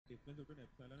difference between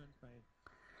epsilon and phi.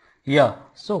 Yeah,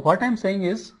 so what I'm saying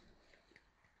is,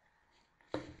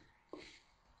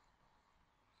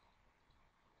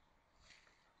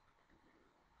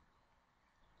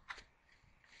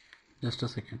 just a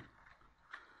second.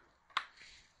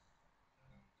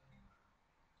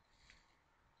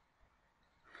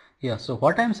 Yeah, so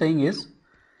what I'm saying is,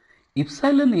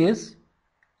 epsilon is,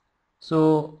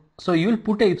 so you will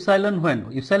put a epsilon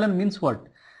when? Epsilon means what?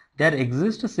 There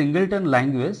exists a singleton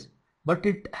language, but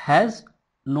it has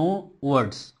no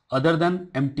words other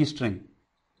than empty string.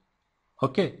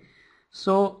 Okay,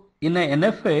 so in a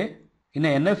NFA,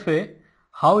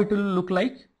 how it will look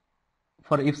like?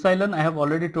 For epsilon, I have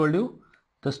already told you,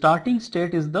 the starting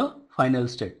state is the final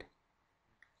state.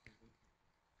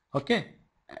 Okay,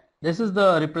 this is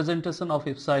the representation of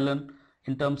epsilon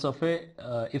in terms of a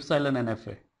epsilon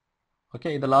NFA.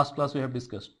 Okay, in the last class we have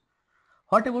discussed.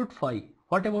 What about phi?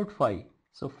 What about phi?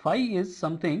 So phi is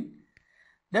something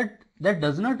that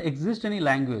does not exist any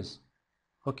language.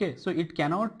 Okay, so it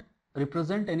cannot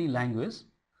represent any language.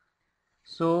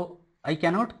 So I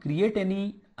cannot create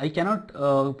any, I cannot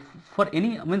for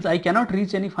any, means I cannot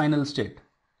reach any final state.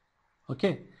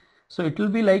 Okay, so it will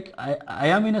be like I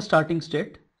am in a starting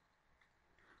state,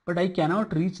 but I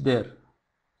cannot reach there,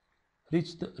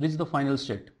 reach the final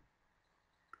state.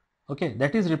 Okay,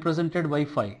 that is represented by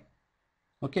phi.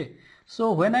 Okay,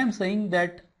 so when I am saying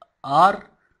that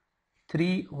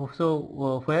R3,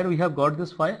 so where we have got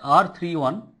this phi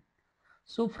R31,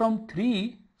 so from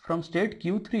state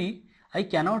Q3 I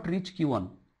cannot reach Q1.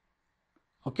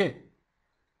 Okay,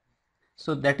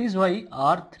 so that is why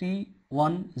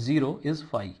R310 is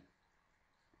phi.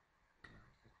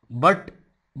 But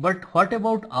what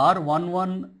about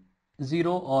R110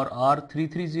 or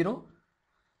R330?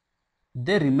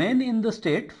 They remain in the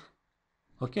state.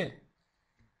 Okay,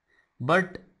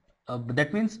 but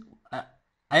that means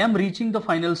I am reaching the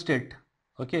final state.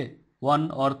 Okay,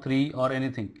 1 or 3 or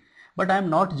anything, but I am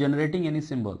not generating any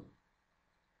symbol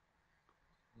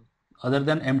other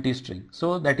than empty string.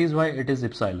 So that is why it is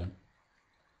epsilon.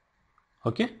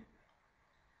 Okay.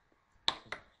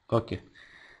 Okay,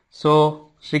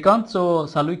 so Shrikant, so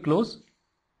shall we close?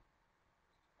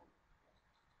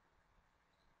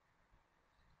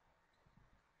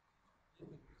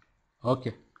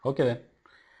 Okay, okay then.